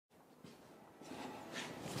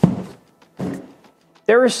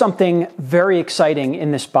There is something very exciting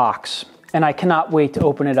in this box, and I cannot wait to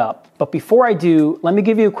open it up. But before I do, let me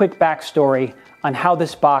give you a quick backstory on how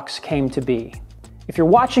this box came to be. If you're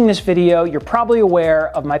watching this video, you're probably aware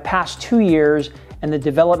of my past 2 years and the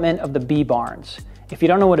development of the bee barns. If you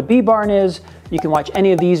don't know what a bee barn is, you can watch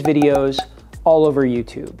any of these videos all over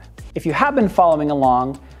YouTube. If you have been following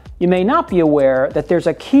along, you may not be aware that there's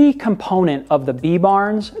a key component of the bee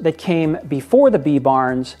barns that came before the bee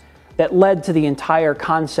barns that led to the entire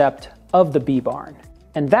concept of the bee barn.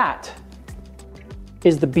 And that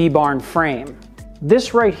is the bee barn frame.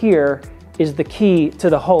 This right here is the key to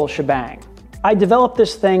the whole shebang. I developed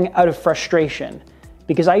this thing out of frustration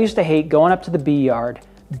because I used to hate going up to the bee yard,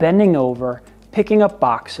 bending over, picking up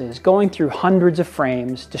boxes, going through hundreds of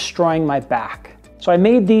frames, destroying my back. So I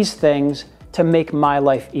made these things to make my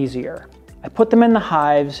life easier. I put them in the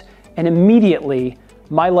hives and immediately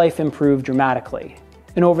my life improved dramatically.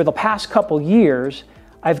 And over the past couple years,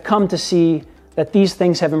 I've come to see that these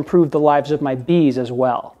things have improved the lives of my bees as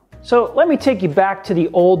well. So let me take you back to the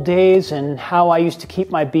old days and how I used to keep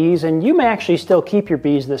my bees, and you may actually still keep your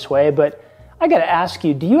bees this way, but I gotta ask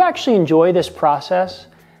you, do you actually enjoy this process?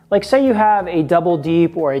 Like say you have a double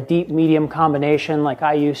deep or a deep medium combination like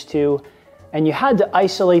I used to, and you had to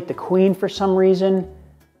isolate the queen for some reason.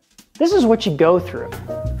 This is what you go through.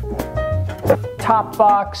 Top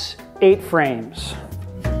box, 8 frames.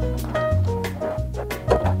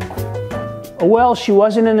 Well, she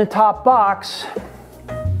wasn't in the top box.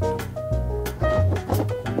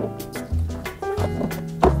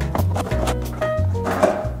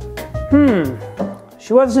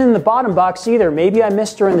 She wasn't in the bottom box either. Maybe I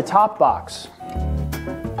missed her in the top box.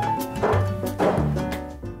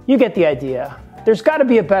 You get the idea. There's got to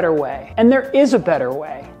be a better way, and there is a better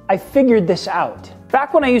way. I figured this out.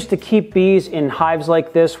 Back when I used to keep bees in hives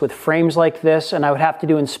like this with frames like this, and I would have to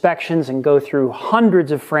do inspections and go through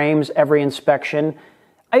hundreds of frames every inspection,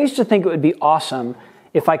 I used to think it would be awesome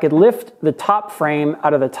if I could lift the top frame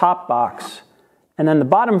out of the top box, and then the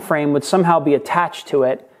bottom frame would somehow be attached to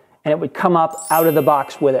it, and it would come up out of the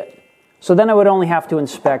box with it. So then I would only have to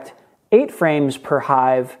inspect 8 frames per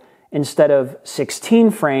hive instead of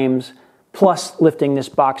 16 frames, plus lifting this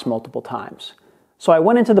box multiple times. So I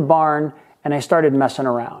went into the barn and I started messing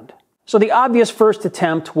around. So the obvious first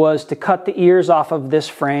attempt was to cut the ears off of this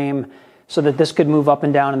frame so that this could move up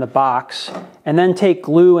and down in the box, and then take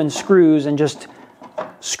glue and screws and just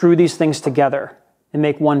screw these things together and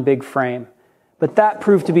make one big frame. But that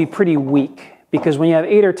proved to be pretty weak, because when you have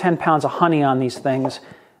 8 or 10 pounds of honey on these things,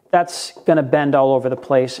 that's gonna bend all over the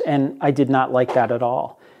place, and I did not like that at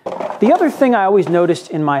all. The other thing I always noticed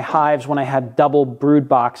in my hives when I had double brood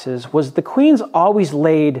boxes was the queens always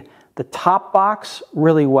laid the top box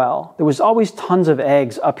really well. There was always tons of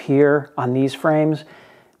eggs up here on these frames,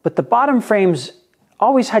 but the bottom frames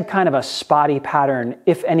always had kind of a spotty pattern,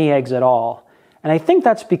 if any eggs at all. And I think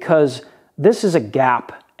that's because this is a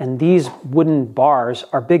gap, and these wooden bars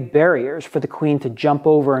are big barriers for the queen to jump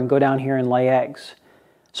over and go down here and lay eggs.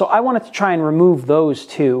 So I wanted to try and remove those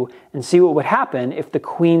too and see what would happen if the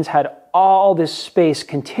queens had all this space,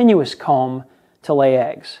 continuous comb to lay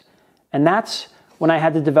eggs. And that's when I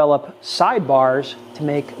had to develop sidebars to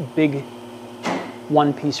make big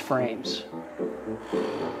one-piece frames.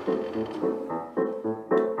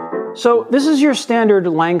 So this is your standard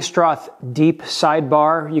Langstroth deep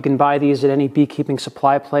sidebar. You can buy these at any beekeeping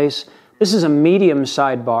supply place. This is a medium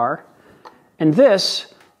sidebar, and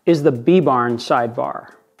this is the bee barn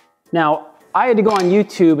sidebar. Now, I had to go on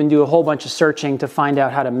YouTube and do a whole bunch of searching to find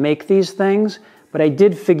out how to make these things, but I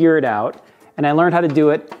did figure it out, and I learned how to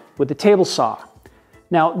do it with the table saw.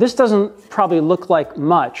 Now, this doesn't probably look like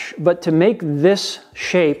much, but to make this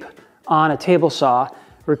shape on a table saw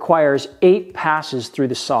requires 8 passes through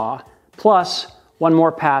the saw, plus 1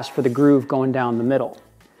 more pass for the groove going down the middle.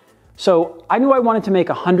 So I knew I wanted to make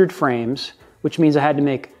 100 frames, which means I had to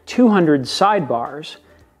make 200 sidebars,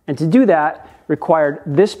 and to do that required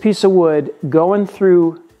this piece of wood going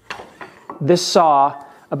through this saw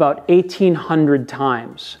about 1,800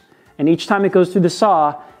 times. And each time it goes through the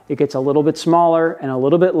saw, it gets a little bit smaller and a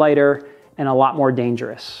little bit lighter and a lot more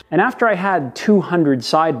dangerous. And after I had 200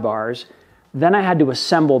 sidebars, then I had to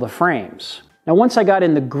assemble the frames. Now, once I got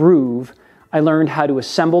in the groove, I learned how to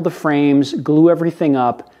assemble the frames, glue everything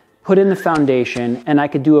up, put in the foundation, and I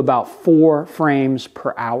could do about 4 frames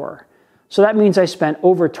per hour. So that means I spent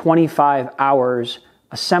over 25 hours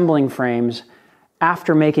assembling frames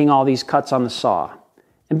after making all these cuts on the saw.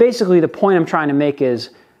 And basically the point I'm trying to make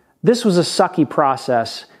is this was a sucky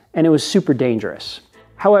process and it was super dangerous.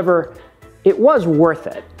 However, it was worth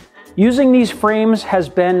it. Using these frames has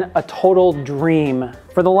been a total dream.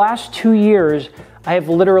 For the last 2 years, I have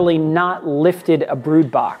literally not lifted a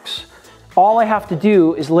brood box. All I have to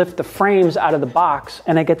do is lift the frames out of the box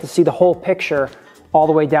and I get to see the whole picture all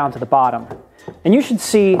the way down to the bottom. And you should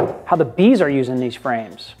see how the bees are using these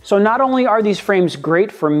frames. So not only are these frames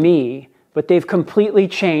great for me, but they've completely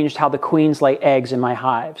changed how the queens lay eggs in my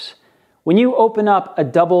hives. When you open up a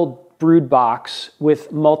double brood box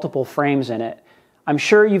with multiple frames in it, I'm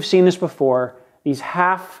sure you've seen this before, these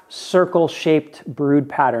half circle shaped brood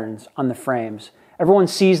patterns on the frames. Everyone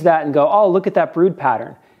sees that and go, oh, look at that brood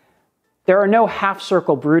pattern. There are no half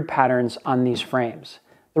circle brood patterns on these frames.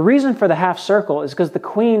 The reason for the half circle is because the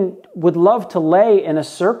queen would love to lay in a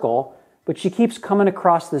circle, but she keeps coming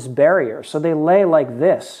across this barrier. So they lay like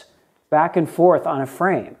this, back and forth on a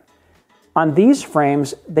frame. On these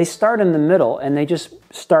frames, they start in the middle and they just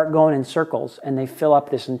start going in circles and they fill up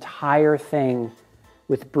this entire thing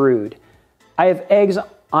with brood. I have eggs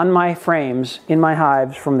on my frames in my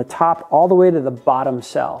hives from the top all the way to the bottom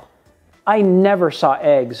cell. I never saw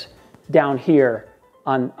eggs down here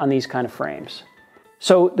on these kind of frames.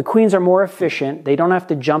 So the queens are more efficient. They don't have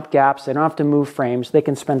to jump gaps. They don't have to move frames. They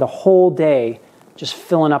can spend a whole day just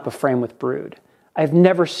filling up a frame with brood. I've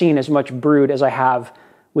never seen as much brood as I have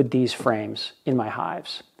with these frames in my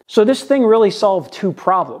hives. So this thing really solved two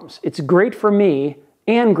problems. It's great for me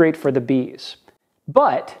and great for the bees,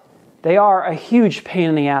 but they are a huge pain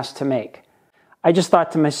in the ass to make. I just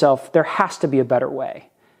thought to myself, there has to be a better way.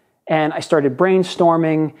 And I started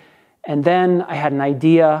brainstorming, and then I had an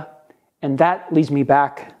idea, and that leads me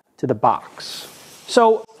back to the box.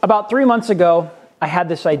 So about 3 months ago, I had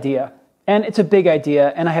this idea, and it's a big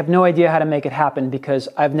idea, and I have no idea how to make it happen because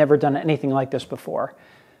I've never done anything like this before.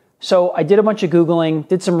 So I did a bunch of Googling,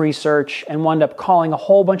 did some research, and wound up calling a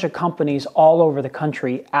whole bunch of companies all over the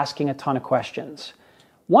country asking a ton of questions.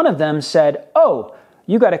 One of them said, oh,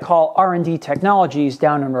 you got to call R&D Technologies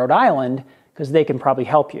down in Rhode Island because they can probably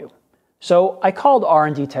help you. So I called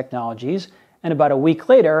R&D Technologies, and about a week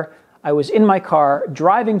later, I was in my car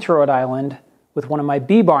driving to Rhode Island with one of my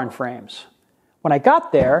bee barn frames. When I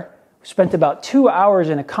got there, I spent about 2 hours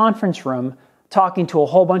in a conference room talking to a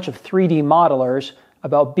whole bunch of 3D modelers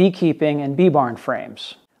about beekeeping and bee barn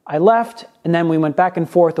frames. I left, and then we went back and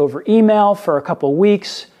forth over email for a couple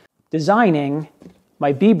weeks, designing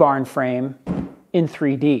my bee barn frame in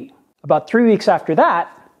 3D. About 3 weeks after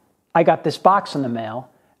that, I got this box in the mail,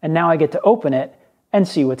 and now I get to open it and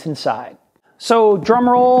see what's inside. So drum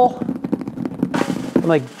roll, I'm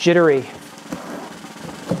like jittery.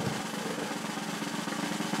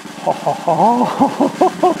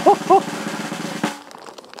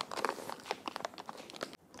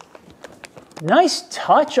 Nice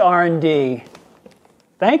touch, R&D.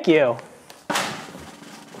 Thank you.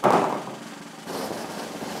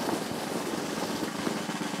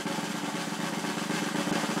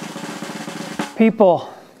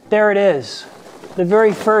 People, there it is. The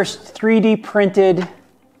very first 3D printed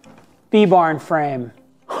bee barn frame.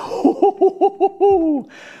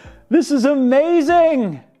 This is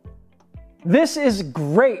amazing. This is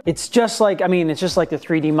great. It's just like, it's just like the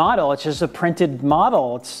 3D model. It's just a printed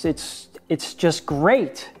model. It's just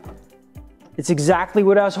great. It's exactly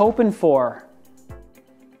what I was hoping for.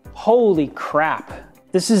 Holy crap.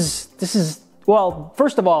 This is, well,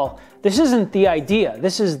 first of all, this isn't the idea.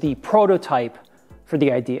 This is the prototype for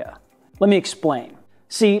the idea. Let me explain.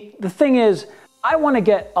 See, the thing is, I want to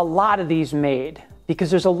get a lot of these made because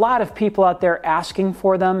there's a lot of people out there asking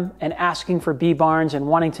for them and asking for bee barns and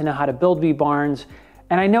wanting to know how to build bee barns.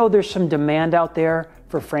 And I know there's some demand out there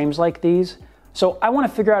for frames like these. So I want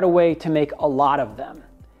to figure out a way to make a lot of them.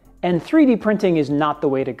 And 3D printing is not the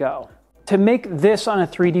way to go. To make this on a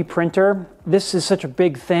 3D printer, this is such a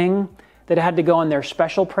big thing that it had to go on their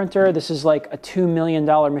special printer. This is like a $2 million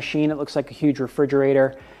machine. It looks like a huge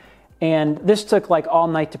refrigerator. And this took like all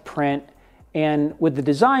night to print. And with the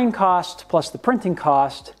design cost plus the printing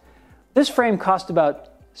cost, this frame cost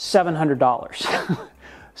about $700.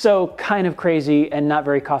 So kind of crazy and not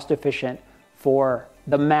very cost efficient for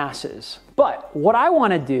the masses. But what I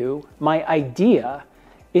want to do, my idea,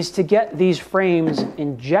 is to get these frames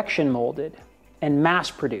injection molded and mass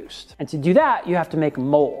produced. And to do that, you have to make a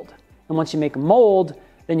mold. And once you make a mold,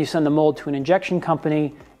 then you send the mold to an injection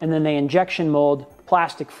company, and then they injection mold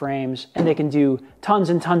plastic frames, and they can do tons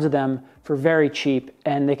and tons of them for very cheap,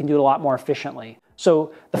 and they can do it a lot more efficiently.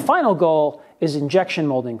 So the final goal is injection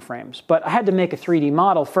molding frames, but I had to make a 3D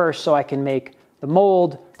model first so I can make the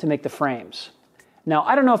mold to make the frames. Now,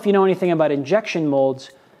 I don't know if you know anything about injection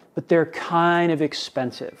molds, but they're kind of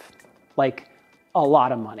expensive, like a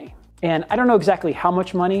lot of money. And I don't know exactly how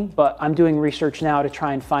much money, but I'm doing research now to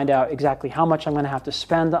try and find out exactly how much I'm going to have to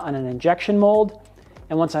spend on an injection mold.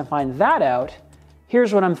 And once I find that out,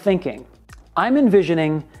 here's what I'm thinking. I'm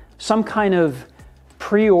envisioning some kind of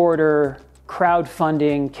pre-order,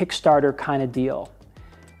 crowdfunding, Kickstarter kind of deal,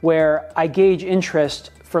 where I gauge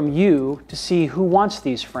interest from you to see who wants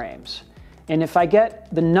these frames. And if I get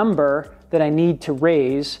the number that I need to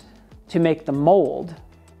raise to make the mold,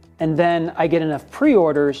 and then I get enough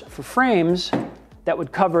pre-orders for frames that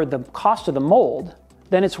would cover the cost of the mold,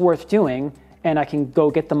 then it's worth doing, and I can go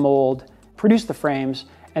get the mold, produce the frames,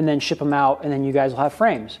 and then ship them out, and then you guys will have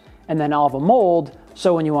frames. And then I'll have a mold,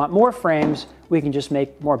 so when you want more frames, we can just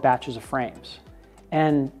make more batches of frames.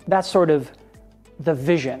 And that's sort of the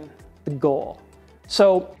vision, the goal.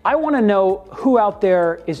 So I want to know who out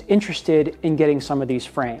there is interested in getting some of these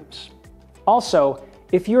frames. Also,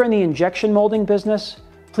 if you're in the injection molding business,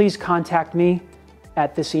 please contact me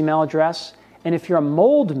at this email address. And if you're a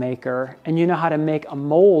mold maker and you know how to make a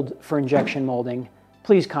mold for injection molding,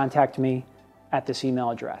 please contact me at this email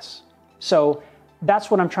address. So that's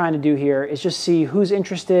what I'm trying to do here, is just see who's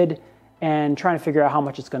interested and trying to figure out how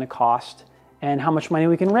much it's going to cost and how much money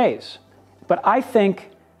we can raise. But I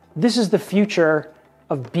think this is the future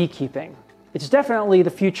of beekeeping. It's definitely the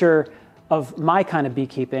future of my kind of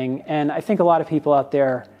beekeeping, and I think a lot of people out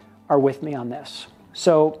there are with me on this.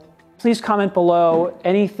 So please comment below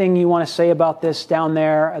anything you want to say about this down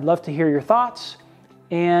there. I'd love to hear your thoughts,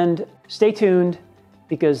 and stay tuned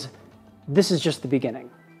because this is just the beginning.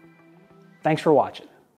 Thanks for watching.